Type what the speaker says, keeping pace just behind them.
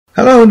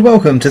Hello and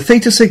welcome to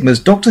Theta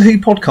Sigma's Doctor Who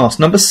podcast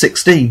number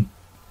 16.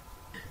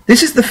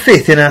 This is the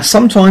fifth in our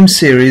Sometimes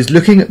series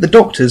looking at the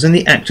Doctors and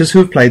the actors who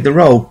have played the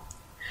role.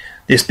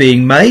 This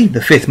being May,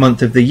 the fifth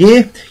month of the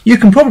year, you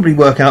can probably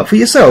work out for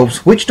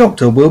yourselves which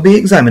Doctor we'll be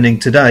examining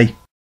today.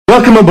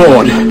 Welcome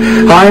aboard.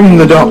 I'm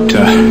the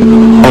Doctor,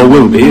 or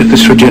will be if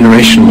this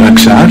regeneration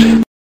works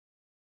out.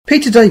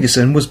 Peter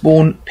Davison was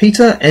born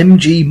Peter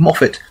M.G.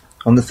 Moffat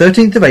on the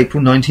 13th of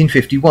April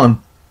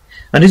 1951.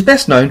 And is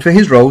best known for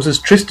his roles as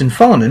Tristan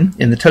Farnan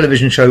in the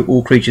television show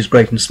All Creatures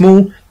Great and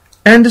Small,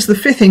 and as the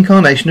fifth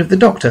incarnation of the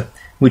Doctor,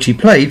 which he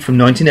played from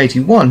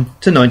 1981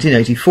 to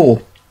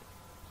 1984.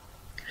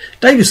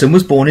 Davison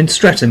was born in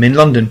Streatham in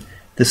London,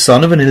 the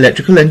son of an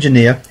electrical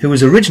engineer who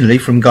was originally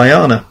from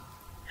Guyana.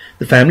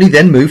 The family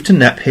then moved to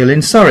Knapp Hill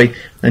in Surrey,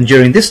 and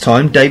during this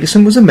time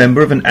Davison was a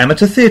member of an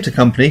amateur theatre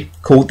company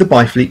called the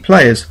Byfleet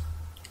Players.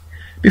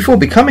 Before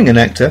becoming an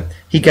actor,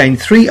 he gained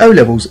 3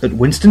 O-levels at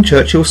Winston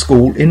Churchill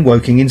School in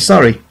Woking in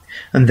Surrey,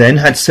 and then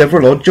had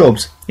several odd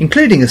jobs,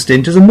 including a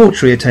stint as a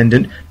mortuary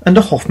attendant and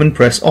a Hoffman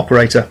Press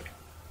operator.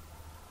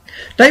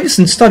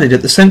 Davison studied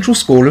at the Central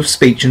School of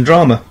Speech and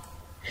Drama.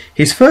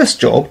 His first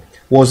job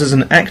was as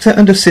an actor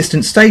and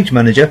assistant stage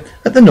manager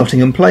at the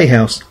Nottingham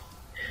Playhouse.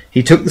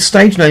 He took the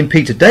stage name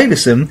Peter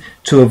Davison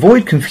to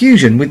avoid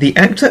confusion with the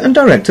actor and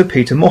director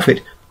Peter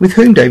Moffat, with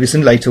whom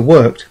Davison later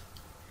worked.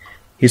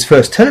 His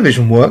first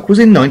television work was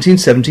in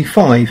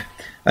 1975,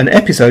 an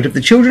episode of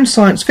the children's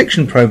science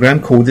fiction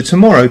programme called The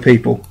Tomorrow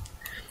People,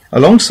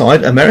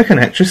 alongside American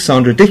actress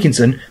Sandra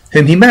Dickinson,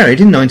 whom he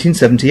married in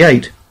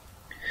 1978.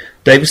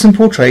 Davison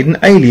portrayed an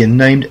alien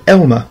named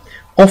Elmer,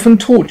 often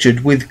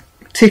tortured with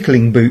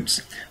tickling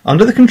boots,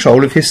 under the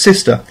control of his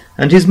sister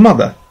and his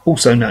mother,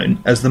 also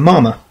known as the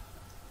Mama.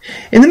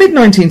 In the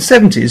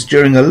mid-1970s,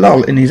 during a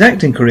lull in his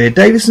acting career,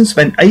 Davison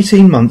spent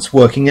 18 months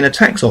working in a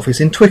tax office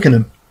in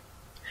Twickenham.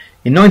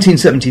 In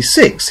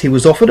 1976, he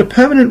was offered a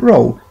permanent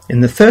role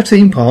in the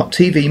 13-part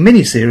TV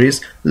miniseries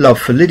Love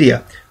for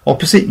Lydia,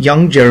 opposite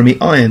young Jeremy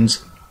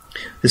Irons.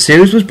 The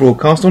series was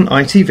broadcast on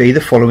ITV the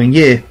following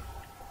year.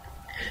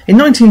 In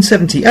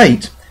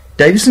 1978,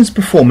 Davison's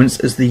performance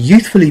as the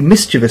youthfully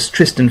mischievous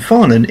Tristan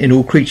Farnan in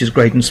All Creatures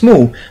Great and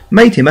Small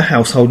made him a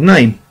household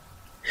name.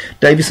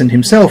 Davison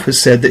himself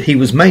has said that he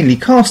was mainly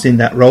cast in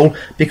that role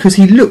because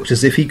he looked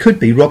as if he could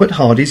be Robert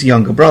Hardy's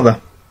younger brother.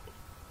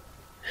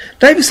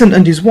 Davison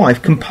and his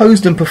wife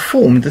composed and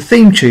performed the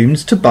theme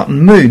tunes to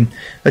Button Moon,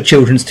 a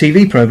children's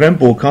TV programme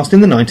broadcast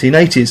in the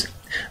 1980s,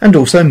 and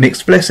also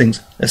Mixed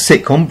Blessings, a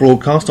sitcom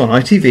broadcast on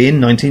ITV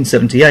in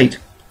 1978.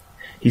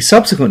 He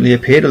subsequently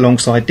appeared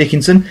alongside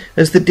Dickinson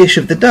as the dish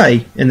of the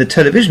day in the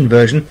television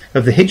version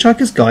of The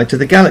Hitchhiker's Guide to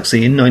the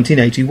Galaxy in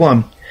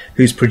 1981,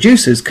 whose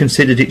producers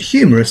considered it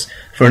humorous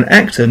for an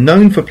actor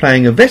known for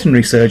playing a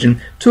veterinary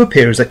surgeon to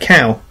appear as a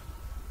cow.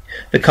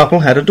 The couple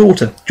had a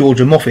daughter,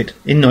 Georgia Moffat,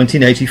 in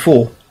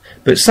 1984.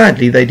 But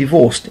sadly they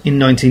divorced in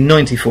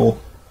 1994.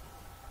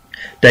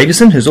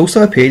 Davison has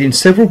also appeared in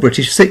several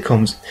British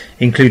sitcoms,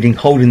 including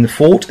Holding the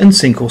Fort and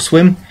Sink or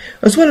Swim,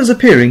 as well as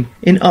appearing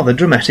in other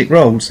dramatic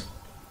roles.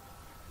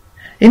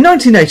 In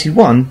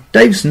 1981,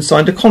 Davison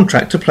signed a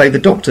contract to play the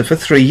Doctor for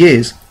 3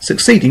 years,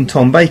 succeeding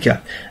Tom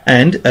Baker,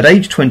 and, at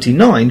age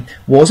 29,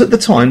 was at the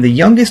time the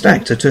youngest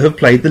actor to have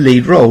played the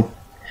lead role,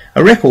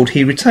 a record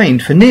he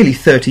retained for nearly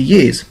 30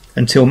 years,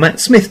 until Matt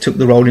Smith took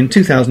the role in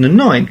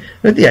 2009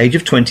 at the age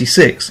of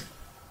 26.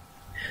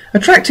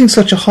 Attracting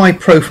such a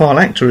high-profile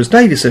actor as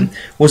Davison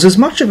was as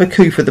much of a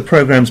coup for the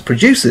programme's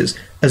producers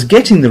as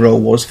getting the role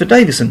was for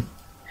Davison.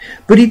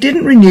 But he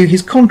didn't renew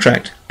his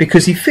contract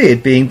because he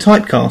feared being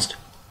typecast.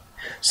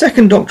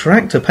 Second Doctor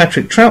actor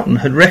Patrick Troughton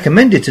had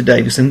recommended to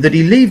Davison that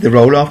he leave the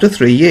role after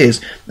 3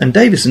 years, and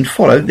Davison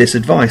followed this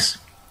advice.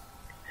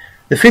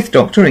 The Fifth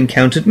Doctor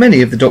encountered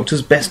many of the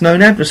Doctor's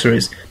best-known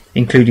adversaries,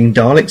 including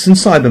Daleks and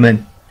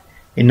Cybermen.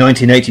 In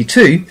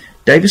 1982,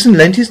 Davison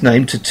lent his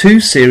name to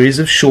 2 series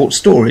of short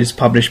stories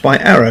published by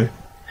Arrow.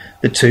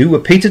 The 2 were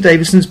Peter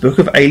Davison's Book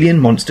of Alien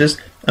Monsters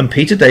and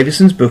Peter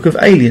Davison's Book of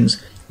Aliens,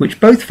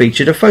 which both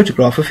featured a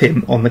photograph of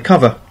him on the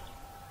cover.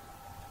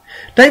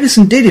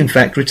 Davison did in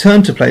fact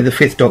return to play the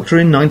Fifth Doctor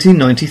in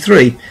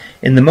 1993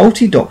 in the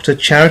multi-Doctor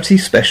charity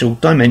special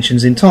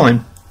Dimensions in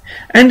Time,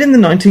 and in the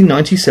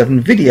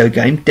 1997 video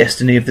game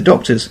Destiny of the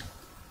Doctors.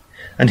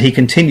 And he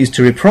continues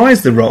to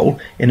reprise the role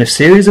in a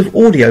series of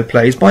audio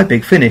plays by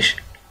Big Finish.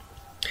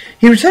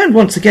 He returned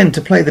once again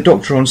to play the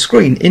Doctor on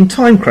screen in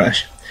Time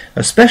Crash,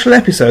 a special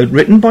episode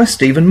written by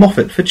Stephen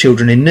Moffat for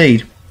Children in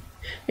Need.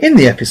 In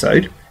the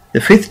episode, the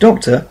Fifth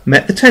Doctor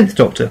met the 10th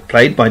Doctor,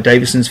 played by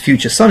Davison's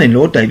future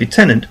son-in-law David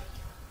Tennant.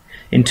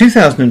 In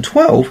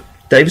 2012,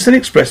 Davison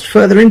expressed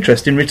further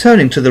interest in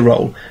returning to the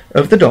role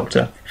of the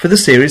Doctor for the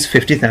series'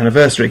 50th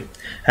anniversary.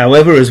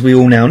 However, as we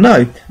all now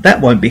know, that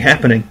won't be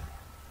happening.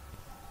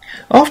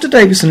 After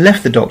Davison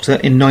left the Doctor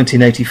in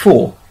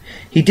 1984,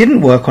 he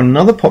didn't work on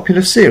another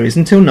popular series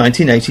until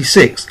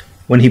 1986,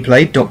 when he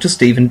played Dr.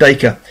 Stephen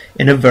Dacre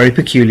in A Very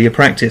Peculiar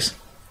Practice.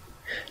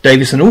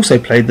 Davison also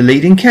played the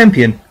lead in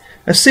Campion,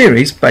 a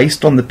series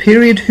based on the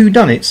period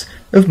whodunits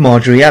of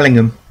Marjorie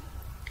Allingham.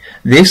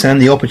 This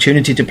and the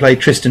opportunity to play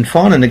Tristan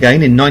Farnan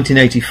again in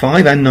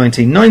 1985 and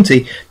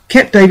 1990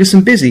 kept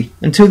Davison busy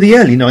until the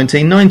early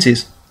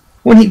 1990s,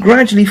 when he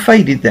gradually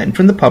faded then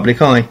from the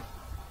public eye.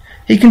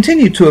 He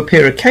continued to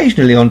appear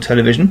occasionally on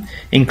television,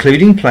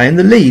 including playing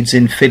the leads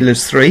in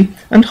Fiddler's 3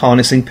 and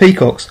Harnessing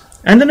Peacocks,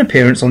 and an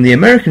appearance on the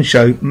American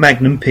show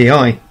Magnum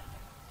P.I.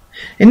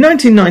 In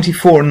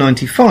 1994 and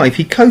 95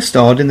 he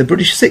co-starred in the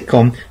British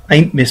sitcom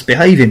Ain't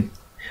Misbehavin'.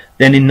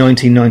 Then in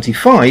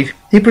 1995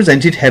 he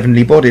presented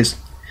Heavenly Bodies,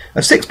 a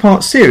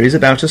 6-part series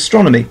about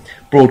astronomy,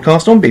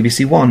 broadcast on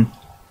BBC One.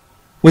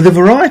 With a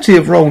variety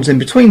of roles in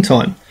between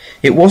time,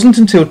 it wasn't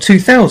until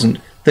 2000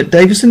 that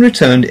Davison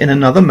returned in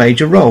another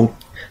major role,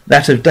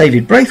 that of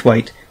David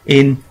Braithwaite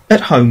in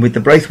At Home with the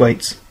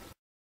Braithwaites.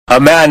 A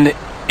man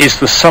is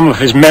the sum of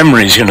his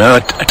memories, you know,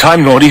 a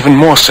Time Lord even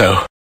more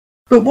so.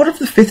 But what of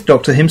the Fifth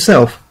Doctor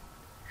himself?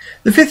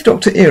 The Fifth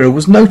Doctor era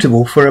was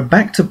notable for a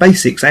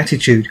back-to-basics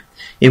attitude,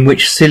 in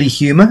which silly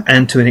humour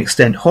and, to an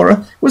extent,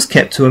 horror was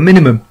kept to a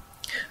minimum,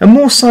 and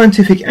more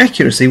scientific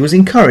accuracy was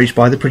encouraged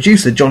by the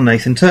producer John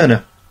Nathan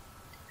Turner.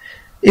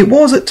 It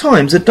was at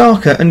times a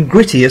darker and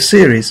grittier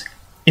series,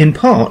 in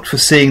part for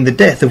seeing the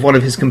death of one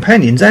of his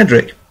companions,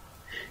 Adric.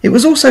 It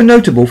was also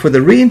notable for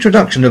the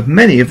reintroduction of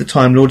many of the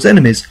Time Lord's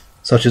enemies,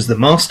 such as the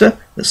Master,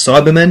 the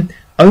Cybermen,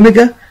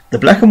 Omega, the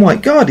Black and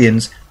White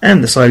Guardians,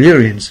 and the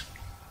Silurians.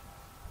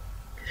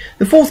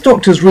 The Fourth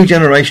Doctor's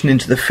regeneration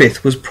into the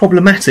Fifth was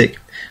problematic,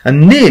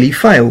 and nearly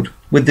failed,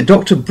 with the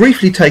Doctor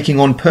briefly taking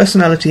on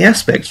personality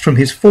aspects from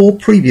his 4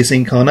 previous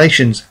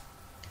incarnations.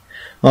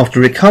 After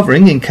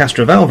recovering in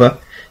Castrovalva,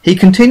 he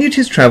continued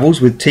his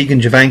travels with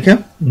Tegan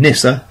Jovanka,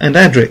 Nyssa and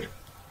Adric.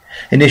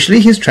 Initially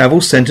his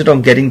travels centred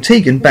on getting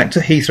Tegan back to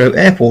Heathrow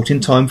Airport in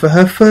time for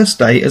her first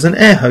day as an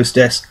air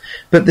hostess,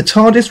 but the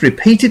TARDIS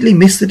repeatedly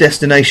missed the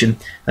destination,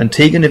 and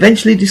Tegan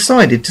eventually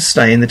decided to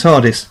stay in the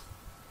TARDIS.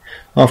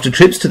 After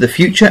trips to the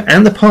future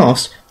and the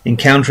past,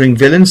 encountering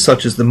villains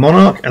such as the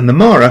Monarch and the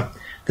Mara,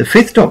 the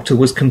Fifth Doctor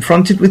was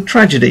confronted with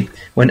tragedy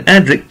when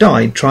Adric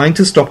died trying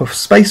to stop a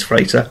space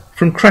freighter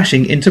from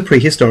crashing into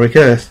prehistoric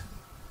Earth.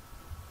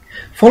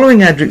 Following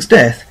Adric's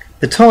death,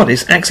 the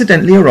TARDIS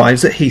accidentally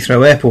arrives at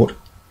Heathrow Airport.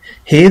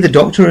 Here the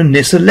Doctor and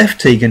Nyssa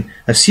left Tegan,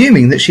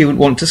 assuming that she would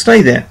want to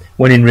stay there,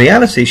 when in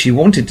reality she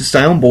wanted to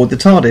stay on board the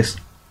TARDIS.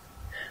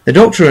 The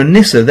Doctor and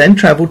Nyssa then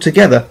travelled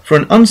together for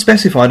an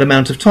unspecified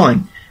amount of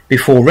time,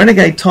 before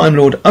renegade Time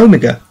Lord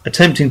Omega,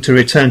 attempting to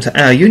return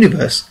to our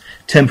universe,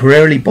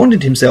 temporarily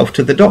bonded himself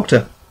to the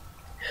Doctor.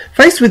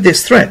 Faced with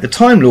this threat, the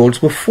Time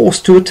Lords were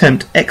forced to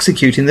attempt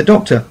executing the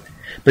Doctor,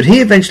 but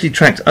he eventually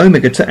tracked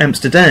Omega to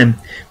Amsterdam,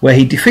 where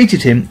he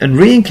defeated him and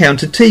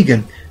re-encountered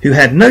Tegan, who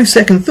had no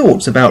second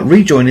thoughts about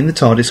rejoining the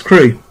TARDIS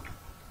crew.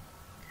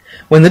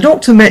 When the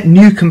Doctor met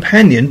new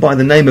companion by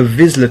the name of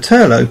Vizsla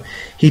Turlough,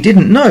 he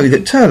didn't know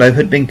that Turlough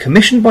had been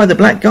commissioned by the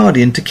Black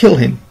Guardian to kill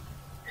him.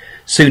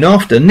 Soon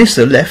after,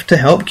 Nyssa left to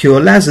help cure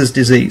Lazar's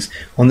disease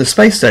on the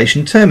space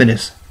station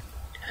Terminus.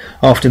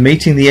 After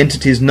meeting the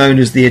entities known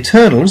as the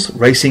Eternals,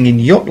 racing in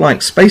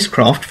yacht-like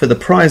spacecraft for the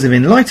prize of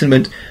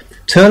enlightenment,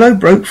 Turlough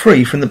broke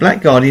free from the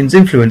Black Guardian's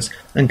influence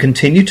and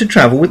continued to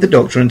travel with the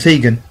Doctor and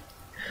Tegan.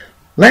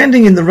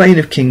 Landing in the reign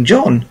of King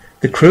John,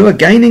 the crew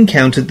again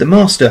encountered the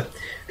Master,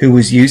 who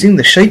was using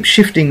the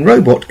shape-shifting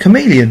robot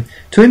Chameleon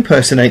to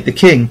impersonate the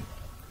King.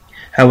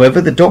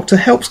 However, the Doctor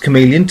helps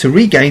Chameleon to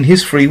regain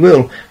his free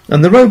will,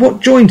 and the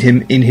robot joined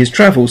him in his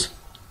travels.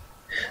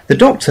 The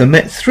Doctor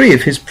met 3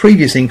 of his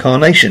previous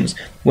incarnations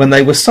when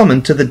they were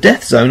summoned to the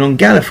Death Zone on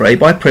Gallifrey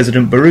by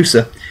President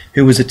Barusa,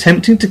 who was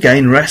attempting to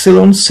gain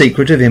Rassilon's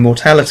secret of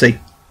immortality.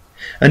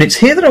 And it's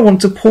here that I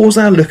want to pause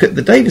our look at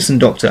the Davison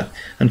Doctor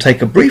and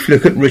take a brief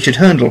look at Richard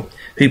Hurndall,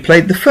 who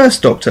played the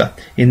first Doctor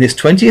in this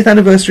 20th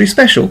anniversary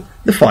special,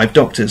 The 5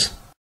 Doctors.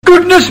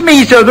 Goodness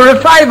me, so there are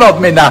 5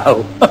 of me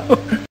now!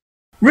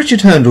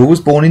 Richard Hurndall was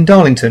born in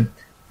Darlington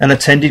and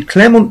attended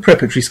Claremont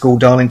Preparatory School,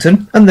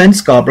 Darlington, and then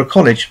Scarborough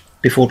College,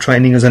 before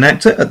training as an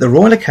actor at the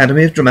Royal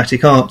Academy of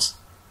Dramatic Arts.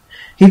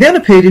 He then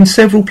appeared in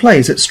several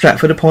plays at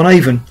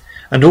Stratford-upon-Avon,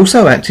 and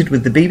also acted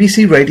with the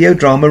BBC Radio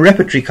Drama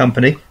Repertory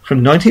Company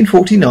from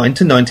 1949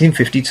 to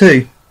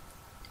 1952.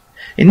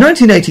 In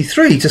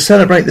 1983, to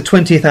celebrate the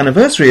 20th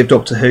anniversary of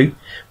Doctor Who,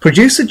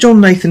 producer John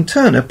Nathan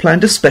Turner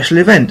planned a special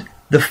event,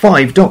 The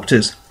 5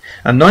 Doctors,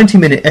 a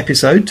 90-minute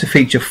episode to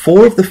feature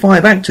 4 of the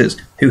 5 actors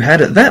who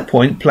had at that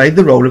point played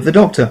the role of the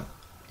Doctor.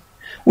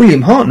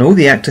 William Hartnell,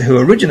 the actor who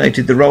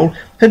originated the role,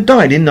 had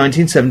died in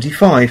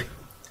 1975.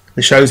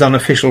 The show's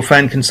unofficial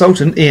fan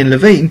consultant, Ian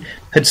Levine,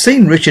 had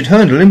seen Richard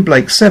Hurndall in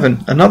Blake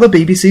 7, another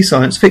BBC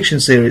science fiction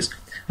series,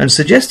 and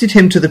suggested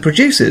him to the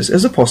producers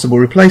as a possible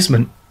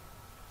replacement.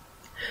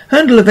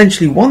 Hurndall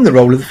eventually won the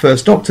role of the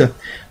First Doctor,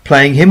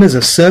 playing him as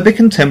acerbic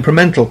and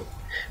temperamental,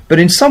 but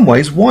in some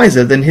ways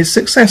wiser than his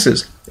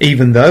successors,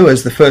 even though,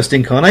 as the first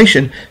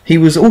incarnation, he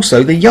was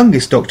also the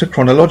youngest Doctor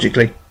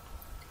chronologically.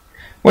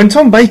 When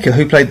Tom Baker,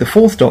 who played the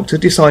Fourth Doctor,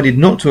 decided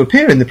not to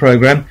appear in the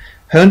programme,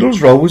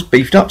 Hurndall's role was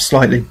beefed up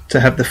slightly to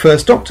have the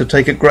First Doctor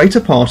take a greater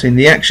part in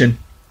the action.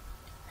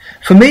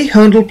 For me,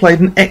 Hurndall played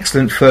an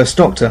excellent First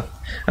Doctor,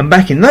 And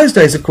back in those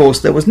days, of course,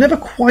 there was never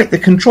quite the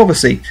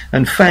controversy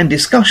and fan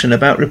discussion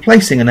about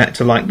replacing an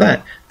actor like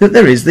that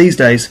there is these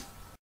days.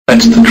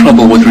 That's the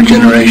trouble with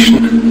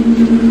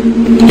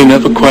regeneration. You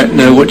never quite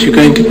know what you're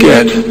going to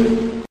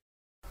get.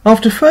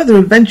 After further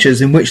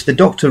adventures in which the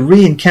Doctor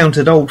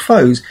re-encountered old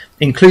foes,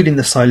 including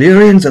the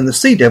Silurians and the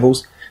Sea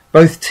Devils,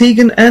 both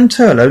Tegan and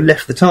Turlough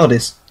left the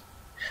TARDIS.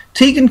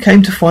 Tegan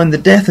came to find the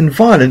death and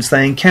violence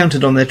they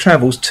encountered on their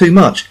travels too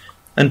much,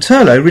 and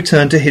Turlough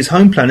returned to his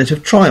home planet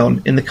of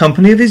Trion in the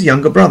company of his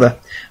younger brother,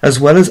 as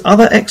well as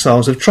other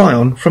exiles of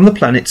Trion from the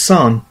planet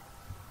Sarn.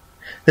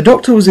 The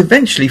Doctor was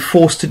eventually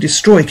forced to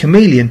destroy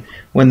Chameleon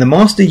when the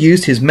Master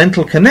used his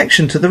mental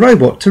connection to the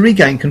robot to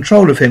regain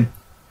control of him,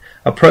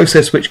 a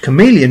process which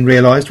Chameleon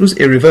realised was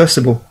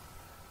irreversible.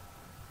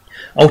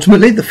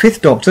 Ultimately, the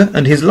Fifth Doctor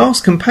and his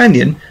last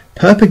companion,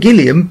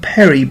 Perpigillium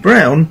Perry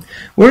Brown,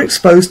 were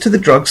exposed to the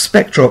drug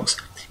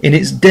Spectrox in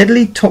its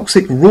deadly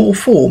toxic raw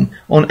form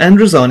on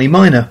Androzani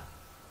Minor.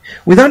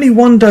 With only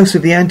one dose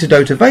of the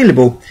antidote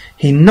available,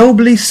 he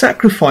nobly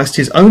sacrificed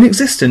his own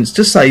existence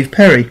to save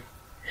Perry,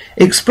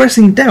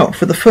 expressing doubt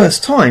for the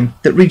first time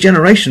that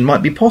regeneration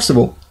might be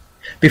possible,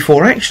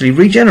 before actually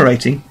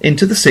regenerating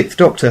into the Sixth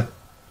Doctor.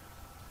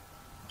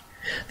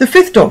 The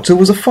Fifth Doctor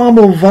was a far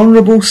more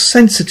vulnerable,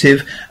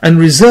 sensitive and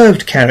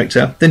reserved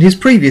character than his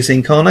previous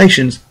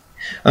incarnations,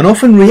 and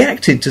often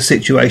reacted to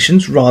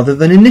situations rather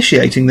than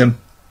initiating them.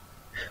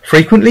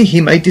 Frequently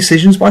he made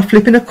decisions by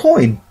flipping a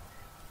coin.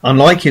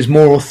 Unlike his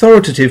more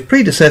authoritative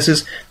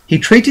predecessors, he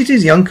treated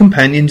his young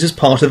companions as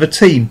part of a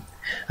team,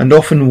 and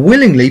often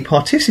willingly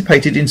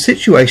participated in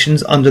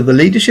situations under the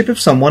leadership of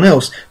someone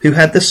else who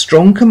had the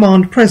strong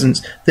command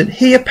presence that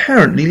he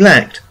apparently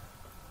lacked.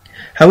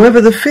 However,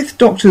 the Fifth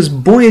Doctor's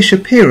boyish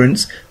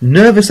appearance,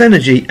 nervous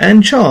energy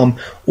and charm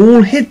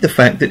all hid the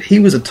fact that he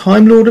was a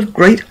Time Lord of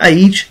great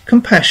age,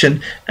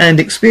 compassion and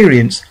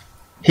experience.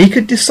 He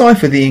could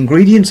decipher the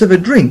ingredients of a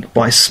drink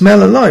by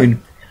smell alone,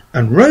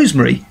 and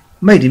rosemary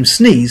made him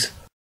sneeze.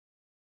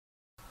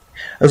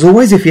 As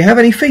always, if you have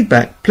any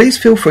feedback, please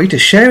feel free to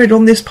share it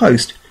on this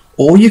post,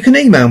 or you can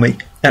email me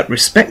at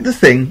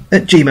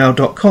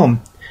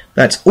respectthething@gmail.com.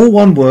 That's all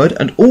one word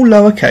and all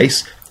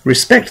lowercase,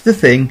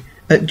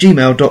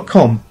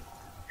 respectthething@gmail.com.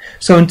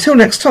 So until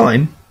next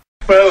time...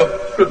 Well,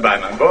 goodbye,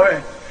 my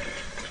boy.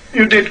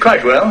 You did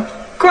quite well.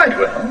 Quite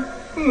well.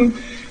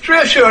 It's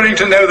reassuring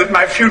to know that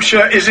my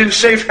future is in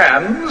safe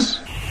hands.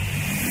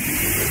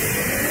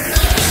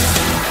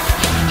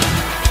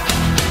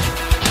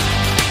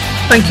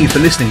 Thank you for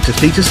listening to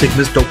Theta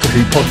Sigma's Doctor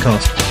Who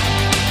podcast.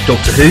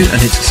 Doctor Who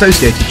and its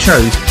associated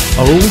shows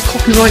are all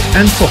copyright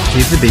and property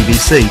of the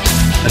BBC,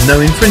 and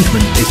no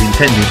infringement is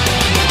intended.